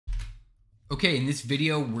Okay, in this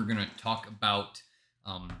video, we're going to talk about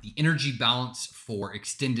the energy balance for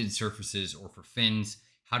extended surfaces or for fins.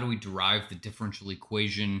 How do we derive the differential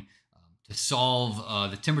equation to solve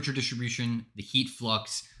the temperature distribution, the heat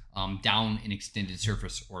flux down an extended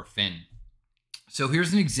surface or fin? So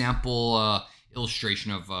here's an example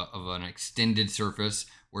illustration of an extended surface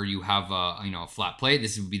where you have a flat plate.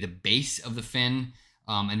 This would be the base of the fin.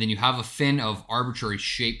 And then you have a fin of arbitrary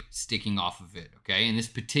shape sticking off of it, okay? In this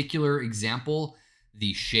particular example,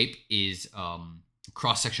 the shape is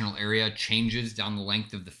cross-sectional area changes down the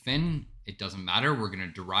length of the fin. It doesn't matter. We're going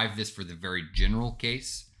to derive this for the very general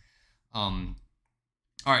case. All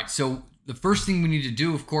right, so the first thing we need to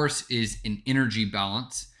do, of course, is an energy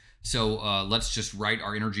balance. So let's just write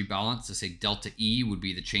our energy balance. Let's say delta E would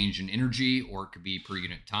be the change in energy, or it could be per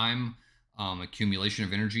unit time. Accumulation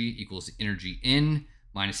of energy equals energy in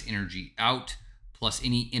minus energy out plus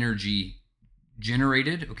any energy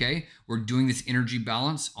generated, okay? We're doing this energy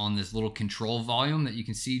balance on this little control volume that you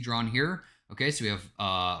can see drawn here, okay? So we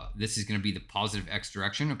have, this is gonna be the positive X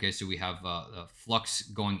direction, okay? So we have the flux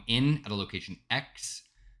going in at a location X,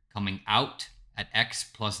 coming out at X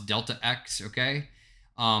plus delta X, okay?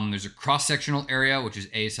 There's a cross-sectional area, which is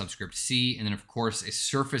A subscript C, and then of course a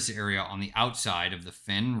surface area on the outside of the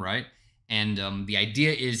fin, right? And the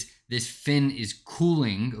idea is this fin is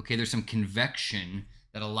cooling. Okay, there's some convection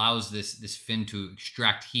that allows this fin to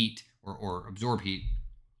extract heat or absorb heat.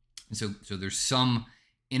 And so there's some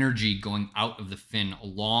energy going out of the fin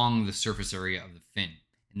along the surface area of the fin.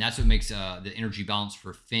 And that's what makes the energy balance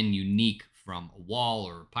for fin unique from a wall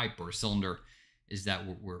or a pipe or a cylinder, is that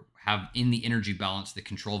we have in the energy balance, the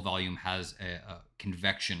control volume has a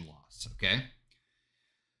convection loss, okay?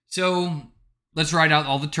 So let's write out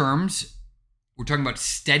all the terms. We're talking about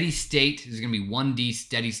steady state. There's going to be 1D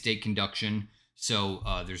steady state conduction. So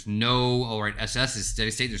there's no, all right, SS is steady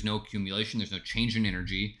state. There's no accumulation. There's no change in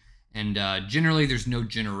energy. And generally, there's no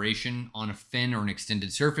generation on a fin or an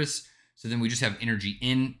extended surface. So then we just have energy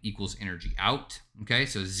in equals energy out. Okay,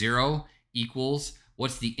 so 0 equals,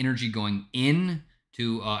 what's the energy going in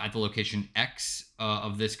to at the location X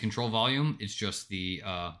of this control volume? It's just the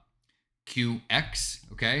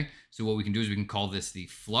QX, okay? So what we can do is we can call this the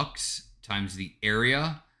flux times the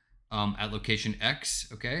area at location X,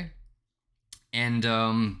 okay? And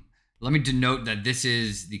let me denote that this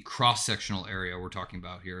is the cross-sectional area we're talking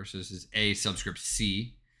about here. So this is A subscript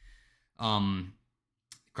C,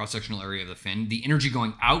 cross-sectional area of the fin. The energy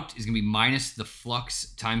going out is gonna be minus the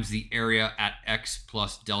flux times the area at X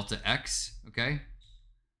plus delta X, okay?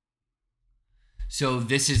 So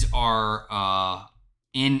this is our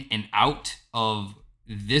in and out of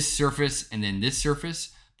this surface and then this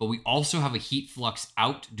surface. But we also have a heat flux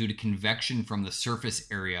out due to convection from the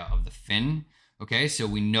surface area of the fin. Okay, so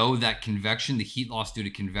we know that convection, the heat loss due to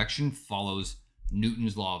convection, follows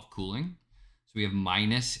Newton's law of cooling. So we have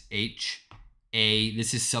minus HA,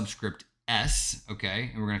 this is subscript S, okay?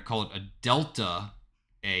 And we're gonna call it a delta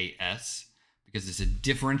AS because it's a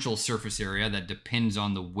differential surface area that depends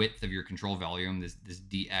on the width of your control volume, this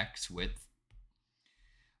dx width.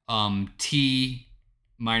 T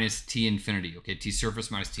minus T infinity, okay? T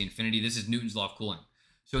surface minus T infinity. This is Newton's law of cooling.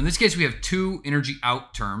 So in this case, we have two energy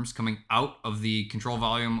out terms coming out of the control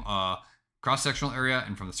volume, cross-sectional area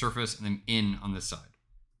and from the surface, and then in on this side.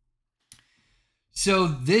 So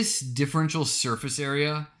this differential surface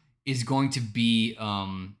area is going to be,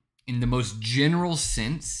 in the most general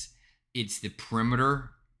sense, it's the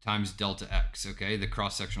perimeter times delta X, okay? The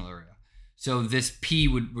cross-sectional area. So this P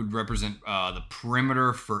would represent the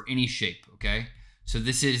perimeter for any shape, okay? So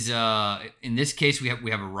this is, in this case, we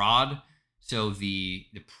have a rod. So the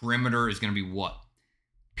perimeter is going to be what?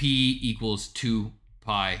 P equals 2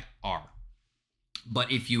 pi r.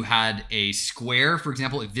 But if you had a square, for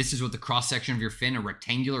example, if this is what the cross-section of your fin, a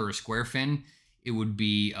rectangular or a square fin, it would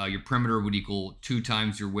be, your perimeter would equal 2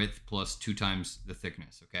 times your width plus 2 times the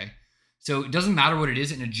thickness, okay? So it doesn't matter what it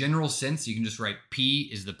is. In a general sense, you can just write P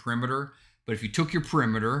is the perimeter. But if you took your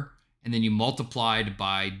perimeter and then you multiplied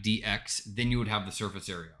by dx, then you would have the surface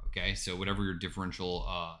area, okay? So whatever your differential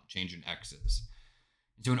change in x is.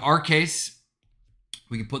 So in our case,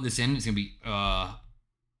 we can put this in. It's going to be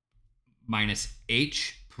minus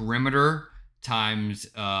h perimeter times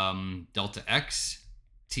delta x,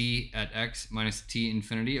 t at x minus t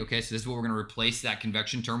infinity, okay? So this is what we're going to replace that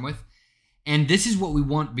convection term with. And this is what we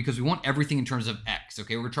want because we want everything in terms of x,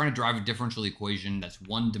 okay? We're trying to drive a differential equation that's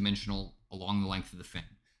one-dimensional along the length of the fin.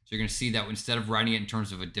 So you're going to see that instead of writing it in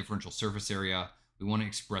terms of a differential surface area, we want to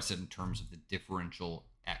express it in terms of the differential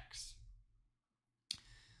x.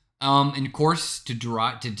 And of course, to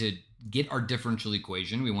get our differential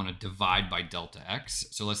equation, we want to divide by delta x.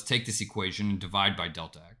 So let's take this equation and divide by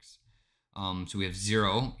delta x. So we have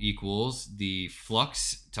 0 equals the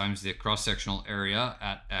flux times the cross-sectional area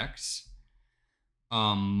at x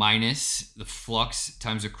minus the flux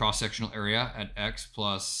times the cross-sectional area at x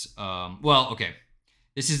plus,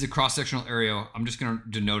 this is the cross-sectional area. I'm just going to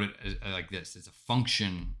denote it as, like this. It's a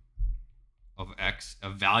function of x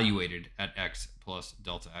evaluated at x plus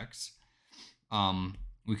delta x.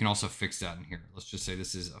 We can also fix that in here. Let's just say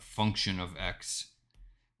this is a function of x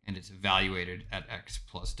and it's evaluated at x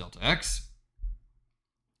plus delta x.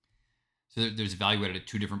 So there's evaluated at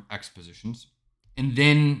 2 different x positions. And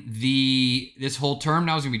then this whole term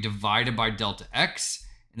now is going to be divided by delta x,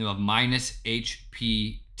 and then we'll have minus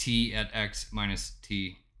hpt at x minus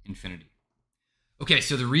t infinity. Okay,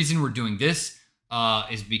 so the reason we're doing this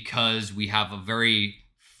is because we have a very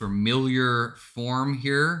familiar form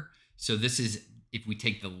here. So this is, if we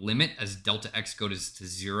take the limit as delta x goes to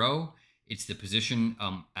 0, it's the position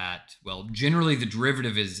at, well, generally the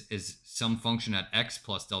derivative is some function at x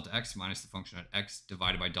plus delta x minus the function at x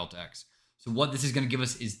divided by delta x. So what this is going to give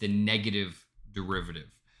us is the negative derivative.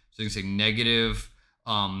 So you can say negative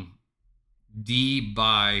d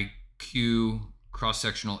by q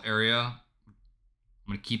cross-sectional area. I'm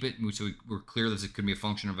going to keep it so we're clear that it could be a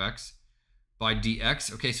function of x by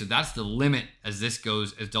dx. Okay, so that's the limit as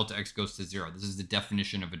delta x goes to 0. This is the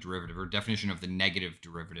definition of a derivative, or definition of the negative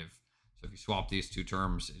derivative. So if you swap these two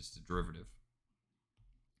terms, it's the derivative.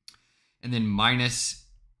 And then minus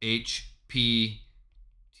hp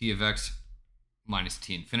t of x minus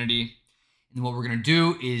t infinity. And what we're going to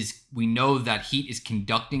do is, we know that heat is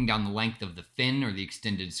conducting down the length of the fin or the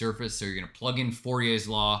extended surface. So you're going to plug in Fourier's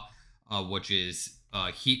law, which is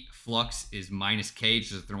heat flux is minus k,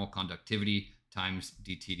 which is the thermal conductivity, times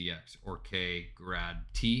dt dx, or k grad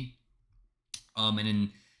t. And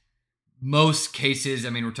in most cases, I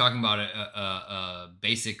mean, we're talking about a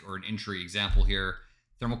basic or an entry example here.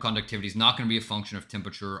 Thermal conductivity is not going to be a function of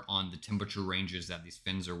temperature on the temperature ranges that these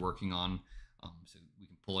fins are working on. So we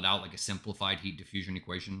can pull it out like a simplified heat diffusion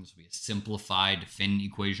equation. This will be a simplified fin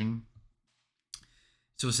equation.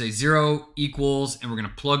 So we'll say 0 equals, and we're going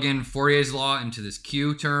to plug in Fourier's law into this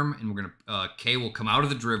q term, and we're going to, k will come out of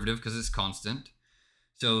the derivative because it's constant.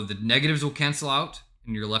 So the negatives will cancel out,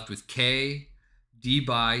 and you're left with k d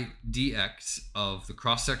by dx of the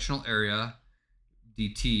cross-sectional area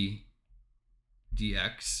dt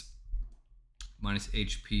dx minus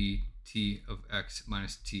hp t of x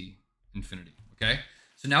minus t infinity. Okay,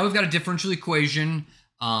 so now we've got a differential equation.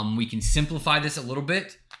 We can simplify this a little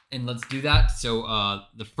bit, and let's do that. So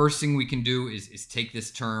the first thing we can do is take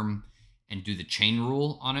this term and do the chain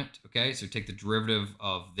rule on it. Okay, so take the derivative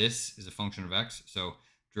of this as a function of x. So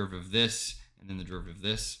derivative of this, and then the derivative of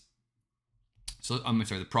this. So I'm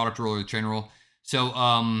sorry, the product rule or the chain rule. So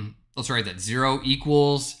let's write that 0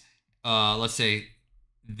 equals, let's say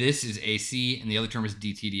this is AC and the other term is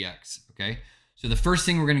dt dx. Okay, so the first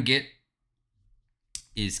thing we're going to get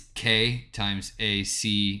is k times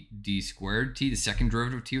ac d squared t, the second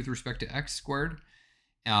derivative of t with respect to x squared,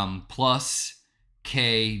 plus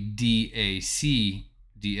k dac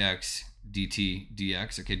dx dt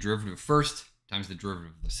dx. Okay, derivative first times the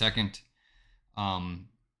derivative of the second.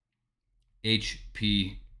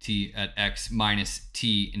 HPT at x minus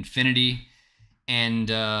t infinity. And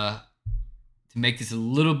to make this a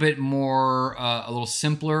little bit more, a little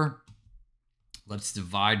simpler, let's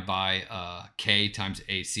divide by k times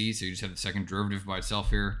AC. So you just have the second derivative by itself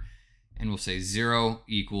here. And we'll say 0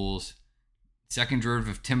 equals second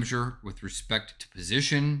derivative of temperature with respect to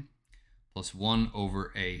position plus 1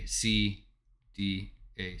 over AC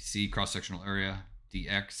dAC cross-sectional area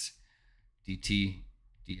dx dt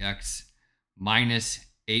dx minus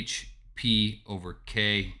HP over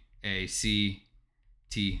K AC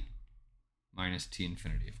T minus T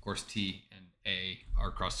infinity. Of course, T and A,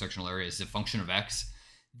 our cross-sectional area, is a function of X.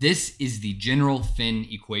 This is the general fin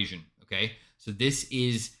equation, okay? So this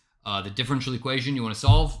is the differential equation you want to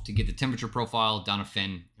solve to get the temperature profile down a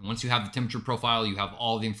fin. And once you have the temperature profile, you have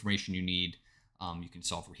all the information you need. You can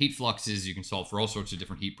solve for heat fluxes. You can solve for all sorts of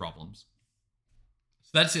different heat problems. So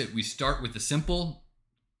that's it. We start with the simple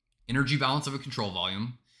energy balance of a control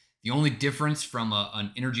volume. The only difference from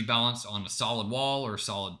an energy balance on a solid wall or a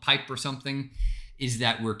solid pipe or something is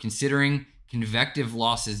that we're considering convective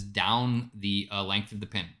losses down the length of the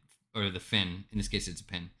pin, or the fin. In this case, it's a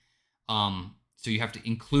pin. So you have to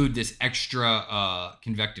include this extra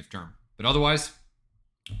convective term. But otherwise,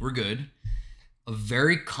 we're good. A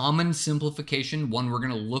very common simplification, one we're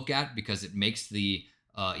going to look at because it makes the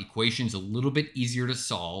equations a little bit easier to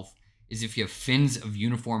solve, is if you have fins of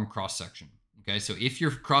uniform cross-section. Okay, so if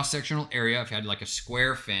your cross-sectional area, if you had like a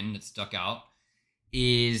square fin that stuck out,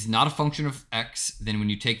 is not a function of x, then when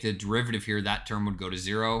you take the derivative here, that term would go to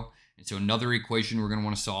 0. And so another equation we're going to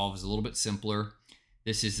want to solve is a little bit simpler.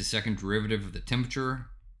 This is the second derivative of the temperature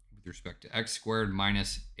with respect to x squared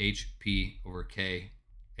minus hp over k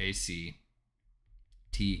ac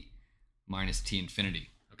t minus t infinity.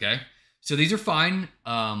 Okay, so these are fine.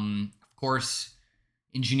 Of course,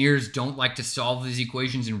 engineers don't like to solve these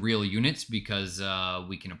equations in real units because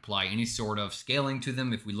we can apply any sort of scaling to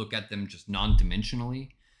them if we look at them just non-dimensionally.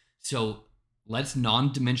 So let's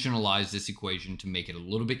non-dimensionalize this equation to make it a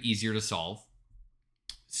little bit easier to solve.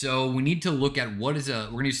 So we need to look at what is we're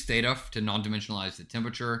going to use theta to non-dimensionalize the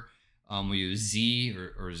temperature. We use z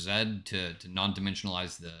or z to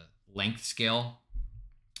non-dimensionalize the length scale.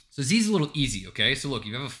 So z is a little easy, okay? So look,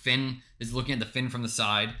 you have a fin. This is looking at the fin from the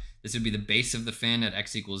side. This would be the base of the fin at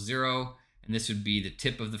x equals 0. And this would be the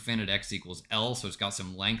tip of the fin at x equals L. So it's got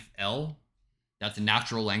some length L. That's a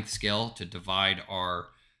natural length scale to divide our,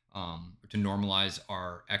 to normalize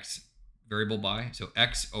our x variable by. So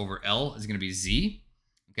x over L is going to be z.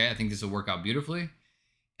 Okay, I think this will work out beautifully.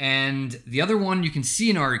 And the other one, you can see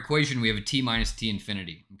in our equation, we have a T minus T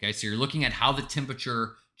infinity. Okay, so you're looking at how the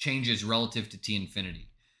temperature changes relative to T infinity.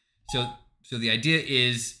 So the idea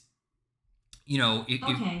is, you know,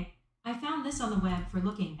 okay, I found this on the web for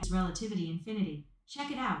looking at relativity infinity. Check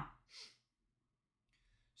it out.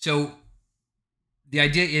 So the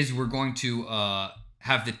idea is we're going to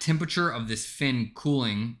have the temperature of this fin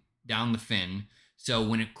cooling down the fin. So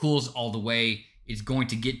when it cools all the way, it's going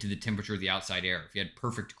to get to the temperature of the outside air if you had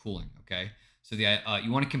perfect cooling, okay? So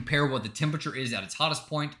you want to compare what the temperature is at its hottest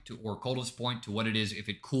point or coldest point to what it is if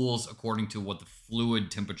it cools according to what the fluid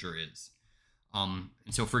temperature is. And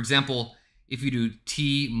so, for example, if you do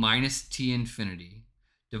T minus T infinity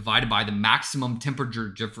divided by the maximum temperature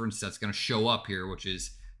difference that's going to show up here, which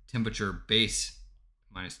is temperature base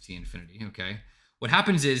minus T infinity, okay? What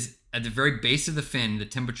happens is at the very base of the fin, the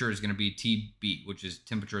temperature is going to be TB, which is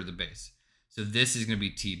temperature of the base. So this is going to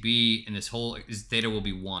be TB, and this whole theta will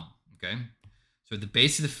be 1, okay? So at the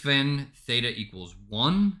base of the fin, theta equals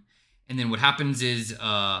 1. And then what happens is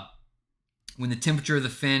when the temperature of the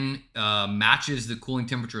fin matches the cooling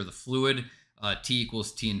temperature of the fluid, T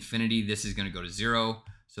equals T infinity, this is going to go to 0.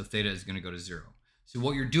 So theta is going to go to 0. So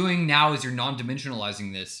what you're doing now is you're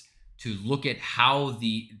non-dimensionalizing this to look at how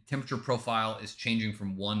the temperature profile is changing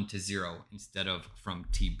from 1 to 0 instead of from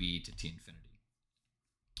TB to T infinity.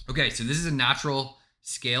 Okay, so this is a natural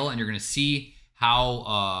scale, and you're going to see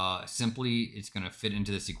how simply it's going to fit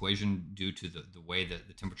into this equation due to the way that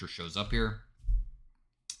the temperature shows up here.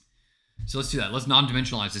 So let's do that. Let's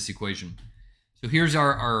non-dimensionalize this equation. So here's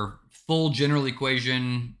our full general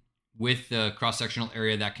equation with the cross-sectional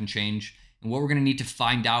area that can change. And what we're going to need to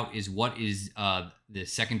find out is what is the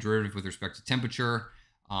second derivative with respect to temperature,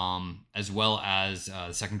 as well as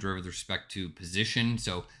the second derivative with respect to position.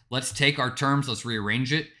 So let's take our terms, let's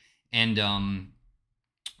rearrange it. And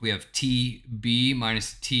we have TB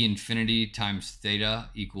minus T infinity times theta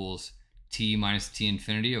equals T minus T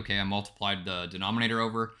infinity. Okay, I multiplied the denominator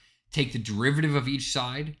over. Take the derivative of each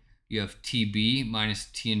side. You have TB minus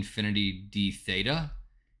T infinity d theta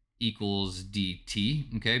equals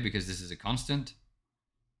dt, okay, because this is a constant.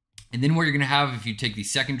 And then what you're going to have if you take the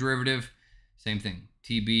second derivative, same thing.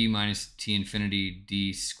 TB minus T infinity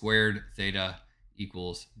d squared theta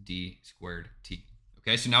equals d squared t.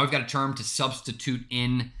 Okay, so now we've got a term to substitute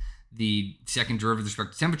in the second derivative with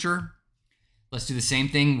respect to temperature. Let's do the same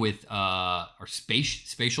thing with our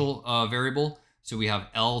spatial variable. So we have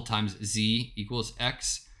L times Z equals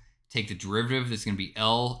X. Take the derivative, that's going to be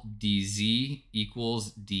L dz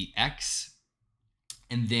equals dx.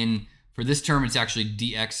 And then for this term, it's actually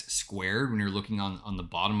dx squared when you're looking on the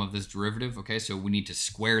bottom of this derivative. Okay, so we need to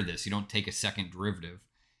square this. You don't take a second derivative.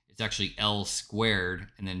 It's actually L squared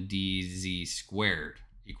and then dz squared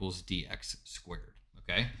equals dx squared.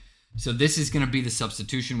 Okay, so this is going to be the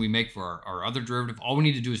substitution we make for our other derivative. All we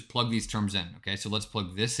need to do is plug these terms in. Okay, so let's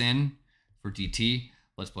plug this in for dt.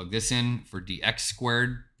 Let's plug this in for dx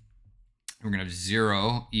squared. We're going to have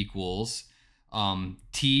 0 equals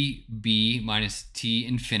TB minus T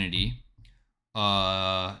infinity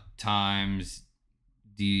times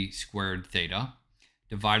d squared theta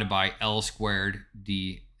divided by L squared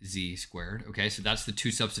dz squared. Okay, so that's the two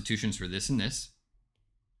substitutions for this and this.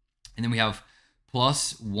 And then we have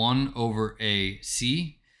plus 1 over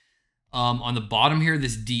AC. On the bottom here,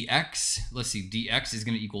 this dx, let's see, dx is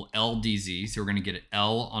going to equal L dz. So we're going to get an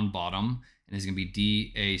L on bottom. And it's going to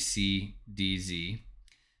be dAc dz.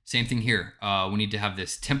 Same thing here. We need to have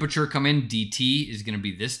this temperature come in. dt is going to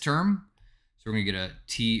be this term. So we're going to get a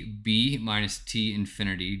TB minus T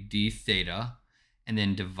infinity d theta, and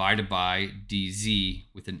then divided by dz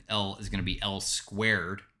with an L is going to be L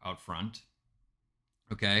squared out front.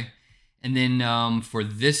 Okay. And then for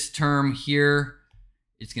this term here,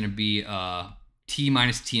 it's going to be T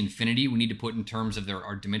minus T infinity. We need to put in terms of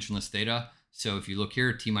our dimensionless theta. So if you look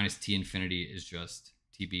here, T minus T infinity is just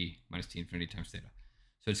TB minus T infinity times theta.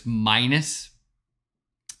 So it's minus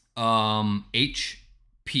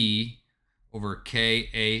HP over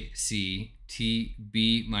KAC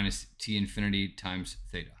TB minus T infinity times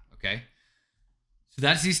theta. Okay. So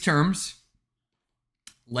that's these terms.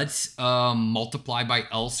 Let's multiply by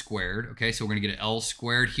L squared. Okay, so we're going to get an L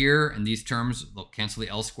squared here, and these terms, they'll cancel the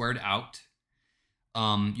L squared out.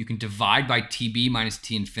 You can divide by TB minus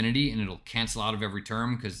T infinity, and it'll cancel out of every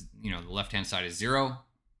term because, you know, the left-hand side is 0.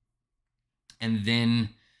 And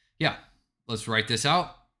then, yeah, let's write this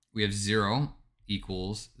out. We have 0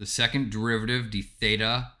 equals the second derivative d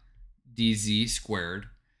theta dz squared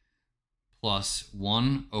plus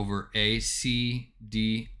 1 over AC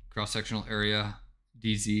d cross-sectional area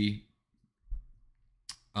dz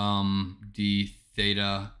d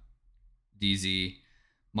theta dz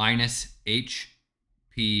minus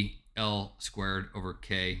HPL squared over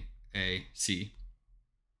KAC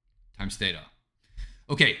times theta.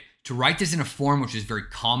 Okay, to write this in a form which is very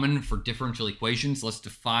common for differential equations, let's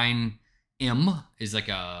define m is like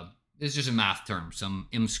it's just a math term. Some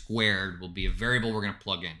m squared will be a variable we're going to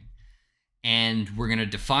plug in. And we're going to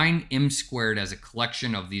define m squared as a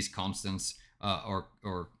collection of these constants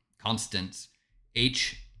or constants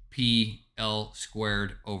HPL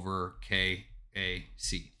squared over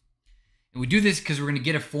KAC. And we do this because we're going to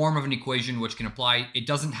get a form of an equation which can apply. It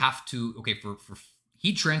doesn't have to, okay, for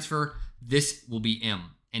heat transfer, this will be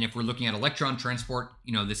m. And if we're looking at electron transport,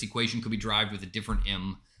 you know, this equation could be derived with a different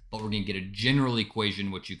m, but we're going to get a general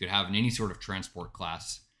equation which you could have in any sort of transport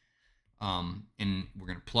class. And we're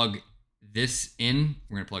going to plug this in.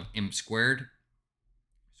 We're going to plug m squared.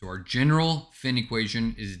 So our general fin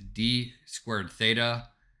equation is d squared theta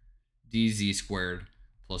dz squared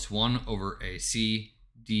plus 1 over AC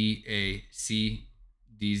dAC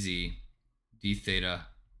dz d theta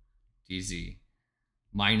dz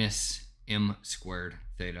minus m squared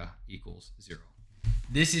theta equals 0.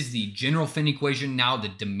 This is the general fin equation, now the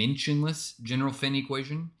dimensionless general fin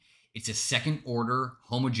equation. It's a second order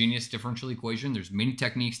homogeneous differential equation. There's many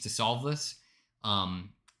techniques to solve this.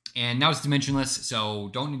 And now it's dimensionless, so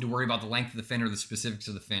don't need to worry about the length of the fin or the specifics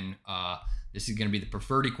of the fin. This is going to be the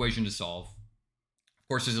preferred equation to solve. Of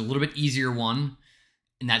course, there's a little bit easier one,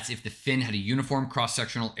 and that's if the fin had a uniform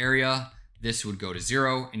cross-sectional area. This would go to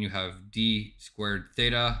 0, and you have d squared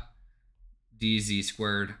theta dz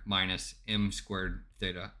squared minus m squared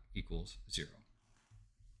theta equals 0.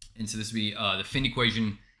 And so this would be the fin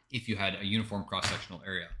equation if you had a uniform cross-sectional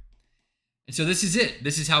area. And so this is it.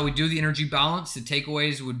 This is how we do the energy balance. The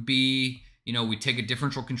takeaways would be, you know, we take a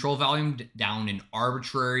differential control volume down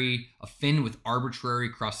a fin with arbitrary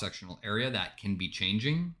cross-sectional area that can be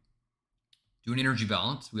changing. Do an energy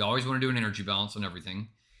balance. We always want to do an energy balance on everything.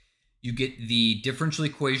 You get the differential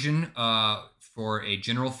equation for a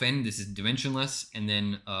general fin. This is dimensionless. And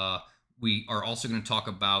then we are also going to talk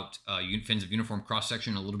about fins of uniform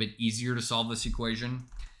cross-section, a little bit easier to solve this equation.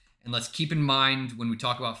 And let's keep in mind when we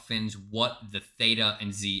talk about fins what the theta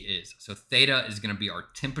and z is. So theta is going to be our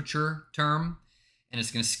temperature term, and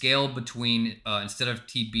it's going to scale between, instead of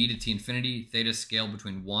TB to T infinity, theta scale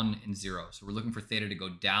between 1 and 0. So we're looking for theta to go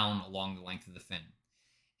down along the length of the fin.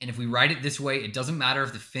 And if we write it this way, it doesn't matter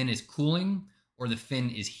if the fin is cooling or the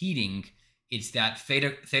fin is heating. It's that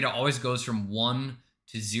theta always goes from 1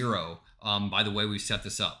 to 0. By the way we set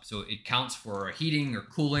this up. So it counts for heating or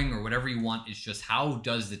cooling or whatever you want. It's just how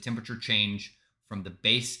does the temperature change from the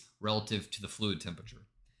base relative to the fluid temperature.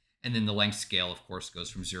 And then the length scale, of course,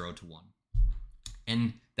 goes from 0 to 1.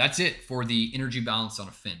 And that's it for the energy balance on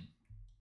a fin.